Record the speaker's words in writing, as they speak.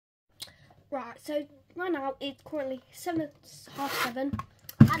Right, so right now it's currently 7:30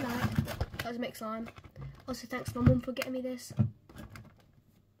 at night. That was mixed slime. Also, thanks to my mum for getting me this.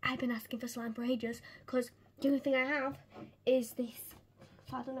 I've been asking for slime for ages because the only thing I have is this.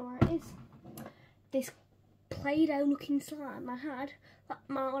 I don't know where it is. This Play-Doh looking slime I had that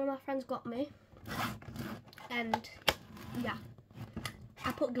one of my friends got me, and yeah,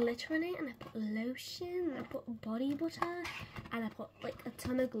 I put glitter in it, and I put lotion, and I put body butter, and I put like a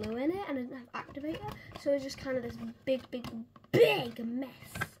ton of glue in it, and I didn't have activator, so it's just kind of this big mess.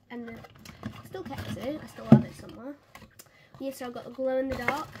 And I still kept it. I still have it somewhere. Yeah, so I've got the glow in the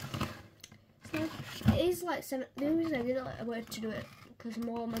dark. So it is like 7. The only reason I did it, like, I wanted to do it because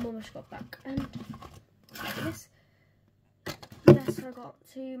my mum just got back, and this. Yes, I got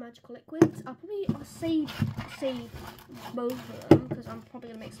 2 magical liquids. I'll save both of them because I'm probably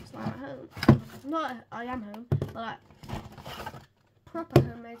gonna make some slime at home. Not I am home, but like proper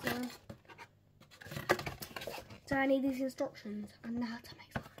homemade slime. So I need these instructions and now to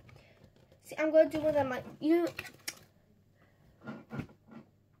make slime. See, I'm gonna do one of them like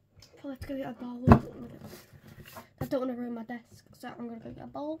probably have to go get a bowl. I don't want to ruin my desk, so I'm gonna go get a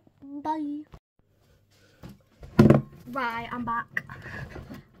bowl. Bye. Right, I'm back.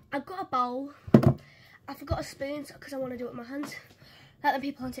 I've got a bowl. I forgot a spoon because I want to do it with my hands. Like the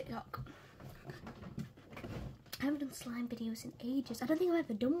people on TikTok. I haven't done slime videos in ages. I don't think I've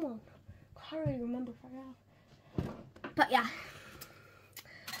ever done one. I can't really remember if I have. But yeah.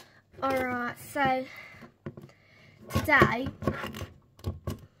 Alright, so today,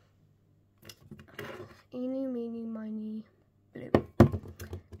 eeny, meeny, miny, blue.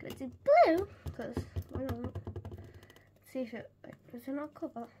 Gonna do blue because why not? See if it, like, is it not a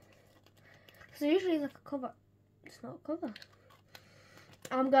cover? So usually like a cover, it's not a cover.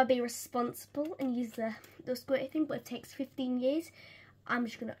 I'm gonna be responsible and use the squirty thing, but it takes 15 years. I'm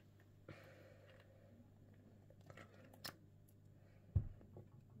just gonna.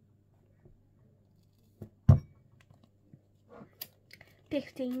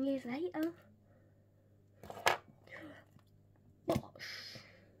 15 years later. Wash.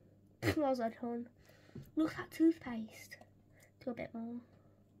 What was I done? Look at toothpaste. Do a bit more.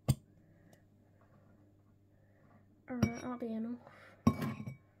 Alright, that'll be enough.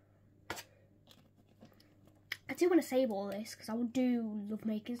 I do want to save all this because I do love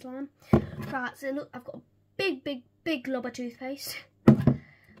making slime. Right, so look, I've got a big glob of toothpaste.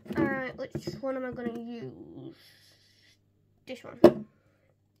 Alright, which one am I going to use? This one.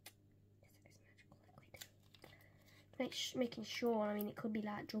 Making sure, I mean, it could be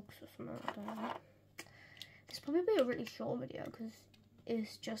like drugs or something, I don't know. This will probably be a really short video because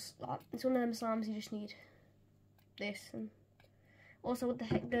it's just like, it's one of them slimes you just need this. And also, what the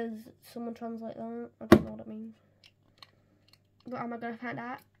heck does someone translate that? I don't know what it means. But am I going to find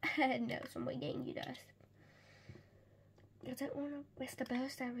out? No, somebody getting you this. I don't want to waste the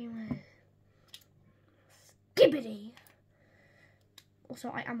burst everywhere. Skibbity! Also,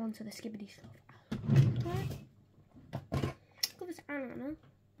 I am onto the skibbity stuff. Give this I don't know.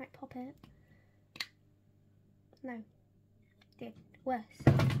 Might pop it. No. Did worse.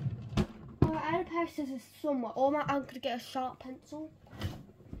 Oh, I had a pair of scissors somewhere. Or I'm gonna get a sharp pencil.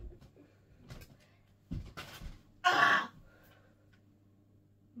 Ah!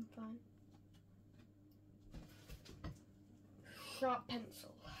 I'm fine. Sharp pencil.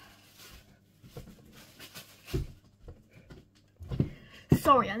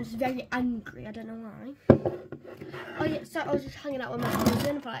 Sorry, I'm just very angry. I don't know why. Oh yeah, so I was just hanging out with my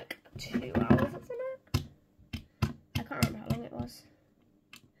cousin for like 2 hours or something. I can't remember how long it was.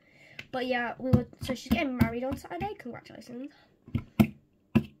 But yeah, so she's getting married on Saturday. Congratulations.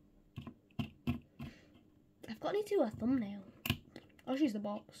 I've got to do a thumbnail. I'll use the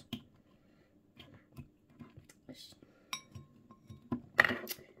box.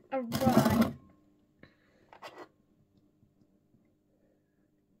 Alright.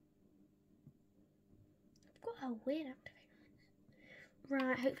 Oh, weird activator.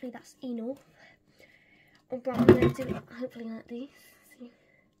 Right, hopefully that's enough. Alright, I'm going to do it hopefully like this. See?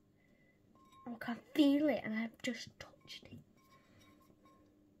 Oh, I can feel it and I've just touched it.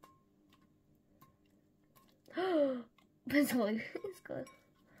 Oh, pencil, it's good.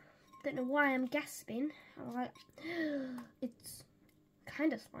 Don't know why I'm gasping. Alright, it's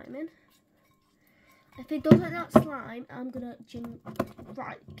kind of sliming. If it doesn't that slime, I'm gonna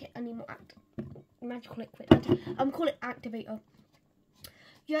right. Okay, I need more magical liquid. I'm calling it activator.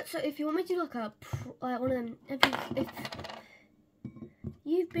 Yeah. So if you want me to do like a one of them, if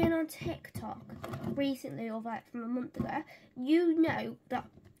you've been on TikTok recently or like from a month ago, you know that.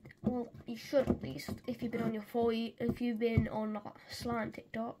 Well, you should at least if you've been on your if you've been on like slime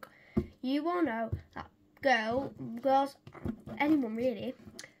TikTok, you all know that girls, anyone really,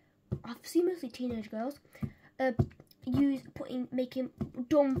 I've seen mostly teenage girls,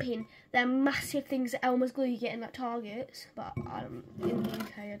 dumping their massive things at Elmer's glue you get in like Targets, but in the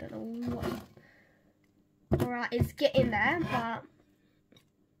UK I don't know what. Alright, it's getting there, but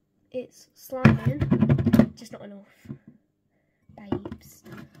it's sliming, just not enough. Babes,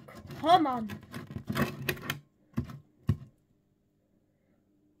 come on.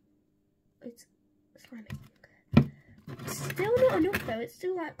 It's slimy. It's still not enough though. It's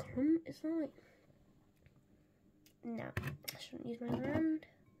still like it's like no. I shouldn't use my hand.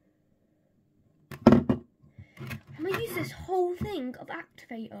 I'm gonna use this whole thing of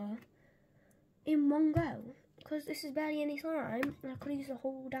activator in one go because this is barely any slime. And I could use the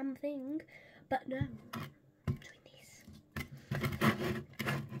whole damn thing, but no. I'm doing this.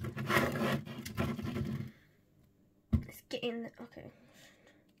 It's getting okay.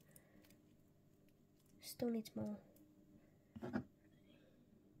 Still needs more.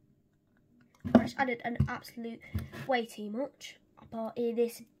 I just added an absolute way too much, but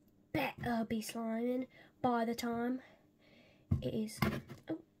this better be sliming by the time it is.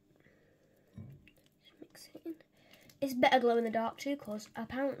 Oh, just mix it in. It's better glow in the dark too, because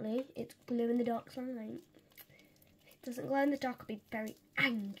apparently it's glow in the dark slime. If it doesn't glow in the dark, I'll be very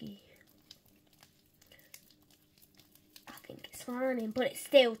angry. I think it's sliming, but it's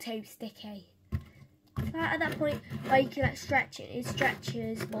still too sticky. At that point where you can like stretch it, it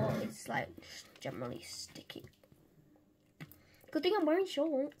stretches, but it's like generally sticky. Good thing I'm wearing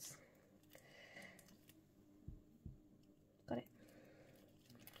shorts. Got it.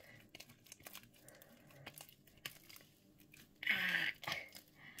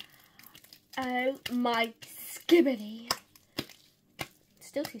 Oh my skibbity.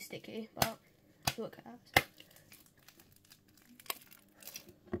 Still too sticky, but look at that.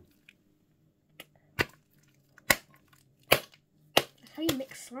 How you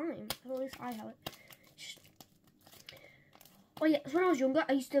mix slime? At least I have it. Oh yeah, so when I was younger,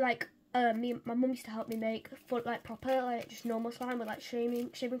 I used to like my mum used to help me make like proper like just normal slime with like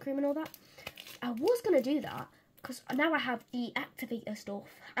shaving cream and all that. I was gonna do that because now I have the activator stuff.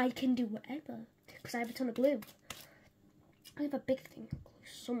 I can do whatever because I have a ton of glue. I have a big thing of glue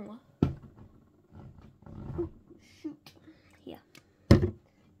somewhere. Oh, shoot. Yeah.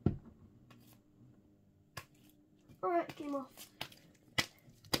 All right, came off.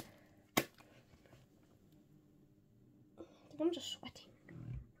 I'm just sweating.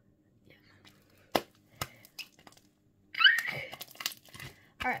 Yeah.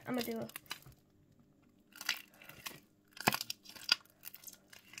 Alright, I'm gonna do it.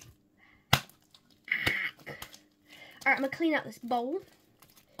 Alright, I'm gonna clean out this bowl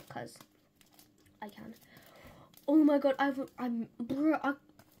because I can. Oh my god, I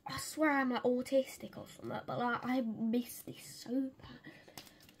swear I'm like autistic or something, but like I miss this so bad.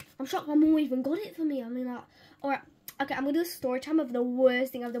 I'm shocked my mum even got it for me. I mean, like, alright. Okay, I'm going to do a story time of the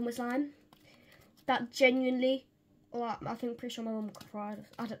worst thing I've done with slime. That genuinely, like, I think pretty sure my mum cried.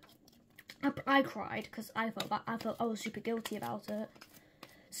 I cried because I felt I was super guilty about it.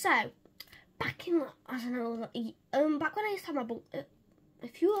 So, back in, I don't know, back when I used to have my bunk,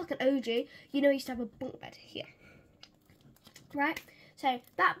 if you were like an OG, you know I used to have a bunk bed here. Right? So,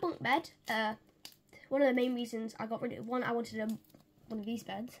 that bunk bed, one of the main reasons I got rid of it, one, I wanted one of these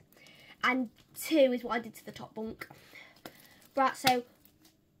beds. And two is what I did to the top bunk. Right, so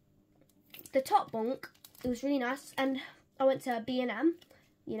the top bunk, it was really nice, and I went to B&M,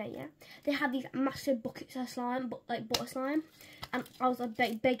 you know, yeah. They had these massive buckets of slime, but like butter slime, and I was like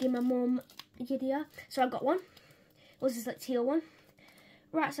begging my mum, yeah. So I got one. It was this like teal one.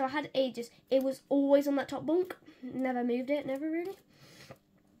 Right, so I had ages. It was always on that top bunk. Never moved it, never really.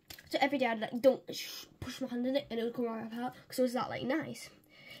 So every day I'd like push my hand in it, and it would come right out because it was that like nice.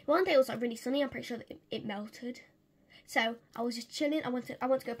 One day it was like really sunny. I'm pretty sure that it melted. So I was just chilling. I went to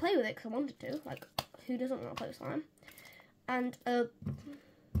go play with it because I wanted to. Like, who doesn't want to play with slime? And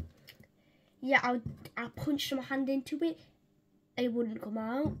yeah, I punched my hand into it. It wouldn't come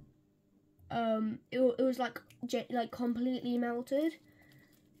out. It was like completely melted.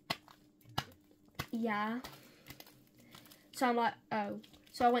 Yeah. So I'm like, oh.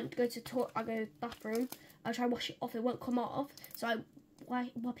 So I went to go to I go bathroom. I try to wash it off. It won't come off. So I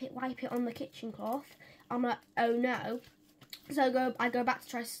wipe it on the kitchen cloth. I'm like, oh no. So I go back to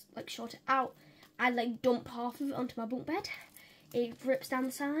try like short it out. I like dump half of it onto my bunk bed. It rips down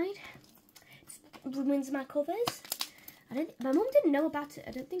the side. It ruins my covers. My mum didn't know about it.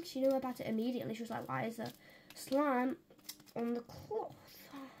 I don't think she knew about it immediately. She was like, why is there slime on the cloth?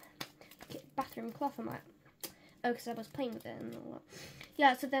 Bathroom cloth. I'm like, oh, because I was playing with it and all that.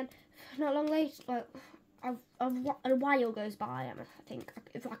 Yeah, so then not long later, like, a while goes by, I think,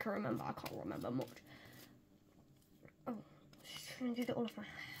 if I can remember. I can't remember much. Oh, just trying to do it all off my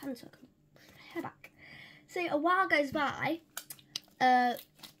hands so I can push my hair back. So a while goes by,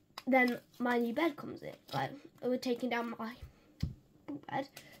 then my new bed comes in. Like, we're taking down my bed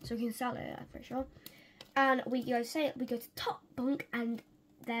so we can sell it, I'm pretty sure. And we go to top bunk, and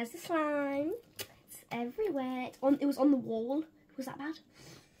there's the slime. It's everywhere. It was on the wall. Was that bad?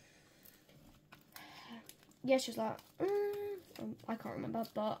 Yeah, she was like, I can't remember,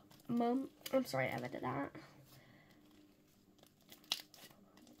 but Mum, I'm sorry I ever did that.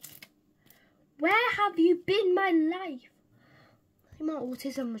 Where have you been, my life? I think my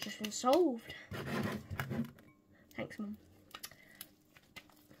autism has just been solved. Thanks, Mum.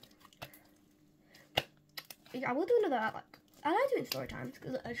 Yeah, I will do another, like, I like doing story times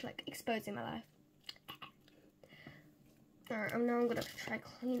because it's just like exposing my life. Alright, and now I'm gonna try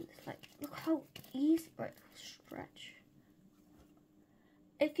clean this. Like, look how easy. Right, stretch.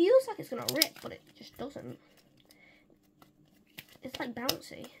 It feels like it's gonna rip, but it just doesn't. It's like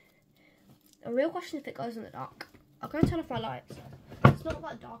bouncy. The real question is if it goes in the dark. I'll go and turn off my lights. It's not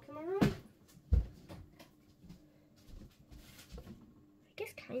that dark in my room. I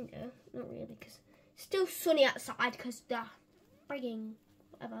guess kinda, not really, because it's still sunny outside because the frigging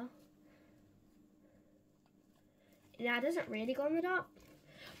whatever. Yeah, it doesn't really go in the dark,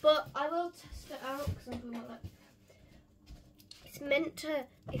 but I will test it out because I'm going to like. It's meant to,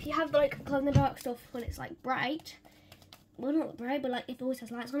 if you have like glow in the dark stuff when it's like bright, well not bright, but like if it always has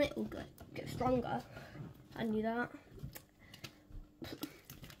lights on it, it'll get stronger. I knew that.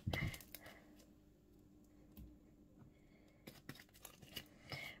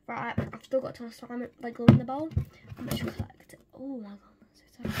 Right, I've still got to slime it by glue in the bowl. I'm just gonna collect it. Oh my god,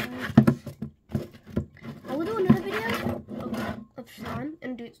 that's so sad. I will do another video of slime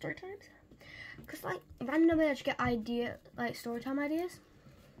and do it story times. Because like randomly I just get story time ideas.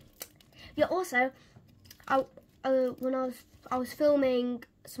 Yeah, also when I was filming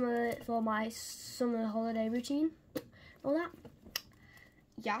some of it for my summer holiday routine, all that.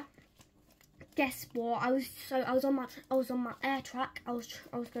 Yeah. Guess what? I was on my air track. I was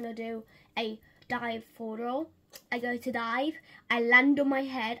gonna do a dive forward roll. I go to dive, I land on my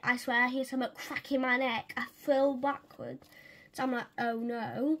head, I swear I hear something cracking my neck, I fell backwards, so I'm like, oh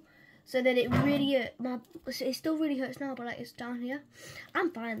no, so then it really hurt, it still really hurts now, but like it's down here, I'm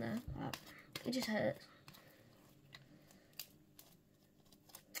fine though, it just hurts.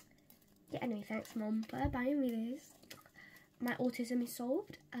 Yeah, anyway, thanks Mum for buying me this, my autism is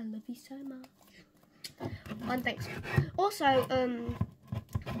solved, I love you so much, and thanks. Also, I don't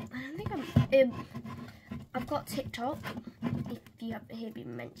think I've got TikTok, if you haven't heard me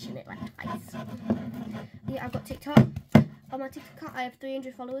mention it like twice. Yeah, I've got TikTok. On my TikTok, I have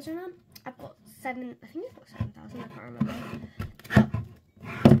 300 followers right now. I've got I think I've got 7,000, I can't remember.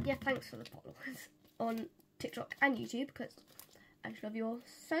 Yeah, thanks for the followers on TikTok and YouTube, because I just love you all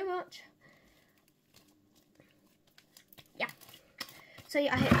so much. Yeah. So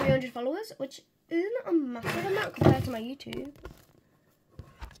yeah, I hit 300 followers, which isn't a massive amount compared to my YouTube.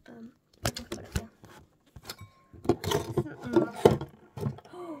 I've got it there.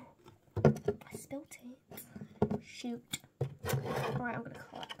 I spilled it. Shoot. Alright, I'm gonna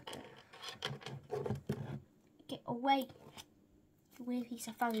collect it. Get away. You weird piece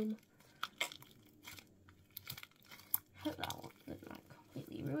of foam. Hope that won't like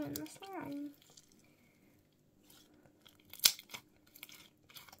completely ruin the slime.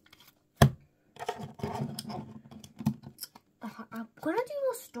 I'm gonna do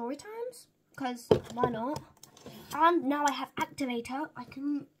more story times, because why not? And now I have Activator, I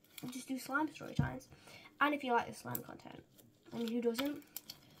can just do slime story times. And if you like the slime content, and who doesn't?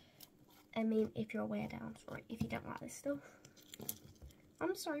 I mean, if you're a weirdo, I'm sorry. If you don't like this stuff,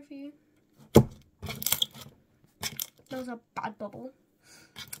 I'm sorry for you. That was a bad bubble.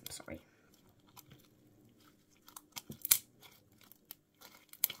 I'm sorry.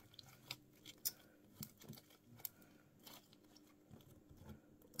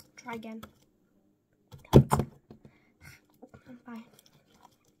 Try again. I'm fine.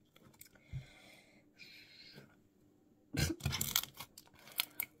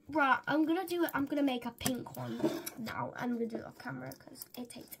 Right, I'm gonna make a pink one now. I'm gonna do it off camera because it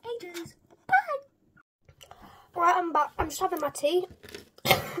takes ages. Bye! Right, I'm back. I'm just having my tea.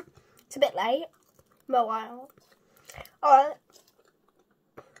 It's a bit late. But while. Alright.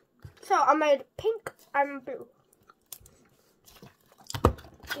 So I made pink and blue.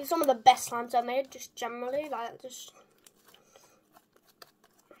 These are some of the best slimes I've made, just generally, like, just...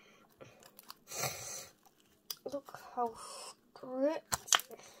 Look how strict.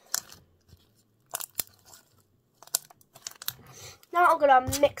 Now I'm gonna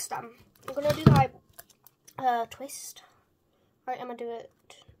mix them. I'm gonna do like twist. Right, I'm gonna do it.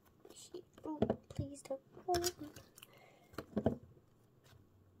 Oh, please don't.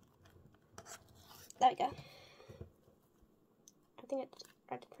 There we go. I think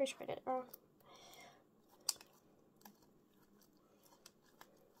I pretty sure I did it wrong.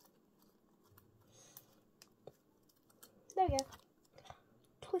 There we go.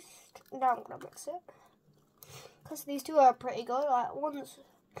 Twist. Now I'm gonna mix it. Because these two are pretty good. Like one's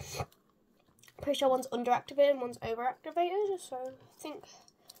pretty sure one's underactivated and one's overactivated. So I think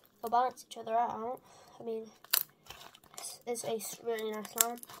they'll balance each other out. I mean, it's a really nice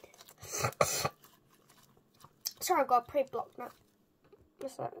line. Sorry, I've got a pretty blocked now.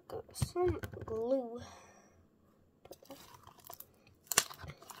 Just like some glue.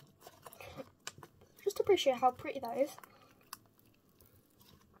 Just appreciate how pretty that is.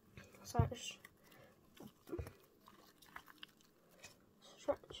 So I just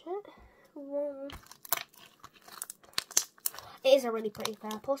stretch it. Whoa. It is a really pretty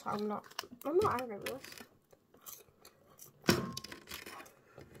purple, so I'm not angry with this.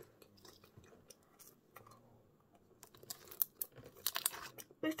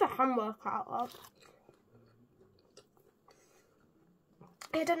 It's a hand workout, love.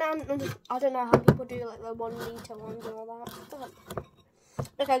 I don't know how people do like the 1 litre ones and all that.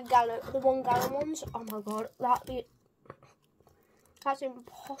 Like the 1 gallon ones. Oh my god, that's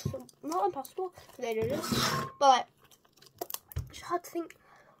impossible. Not impossible for they do this, but like, it's hard to think.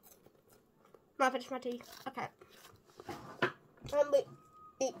 I finished my tea. Okay. And we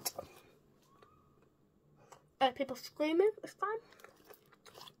eat. People screaming. It's fine.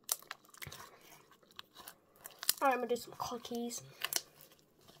 Alright, I'm gonna do some cookies.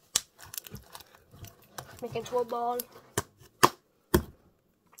 Make it into a ball.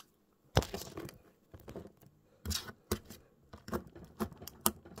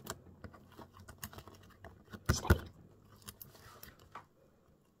 Stay.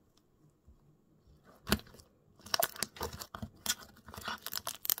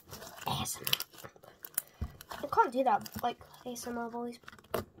 ASMR. I can't do that like ASMR voice.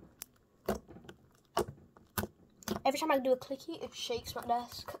 Every time I do a clicky, it shakes my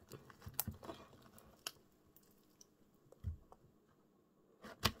desk.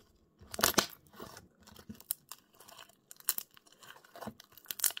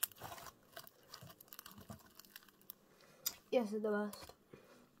 Yes, it's the best.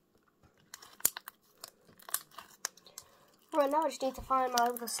 Right, now I just need to find my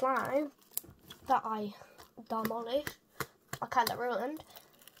other slime that I demolished. I kinda ruined.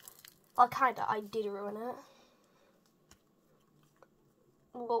 I did ruin it.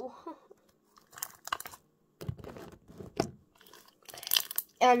 Whoa.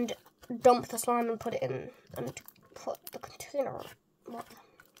 And dump the slime and put it in, and put the container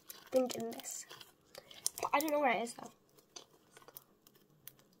thing in this. But I don't know where it is though.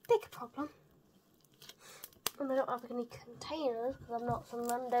 Big problem. And I don't have any containers because I'm not some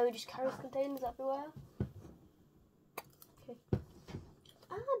rando who just carries containers everywhere. Okay.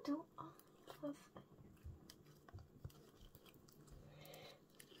 I don't have.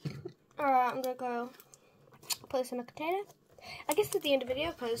 Alright, I'm gonna go put this in a container. I guess that's the end of the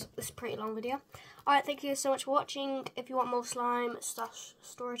video because it's a pretty long video. Alright, thank you so much for watching. If you want more slime /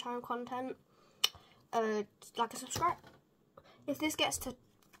 storytime content, like and subscribe. If this gets to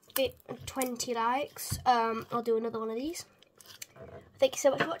 20 likes, I'll do another one of these. Thank you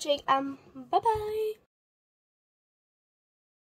so much for watching, bye bye.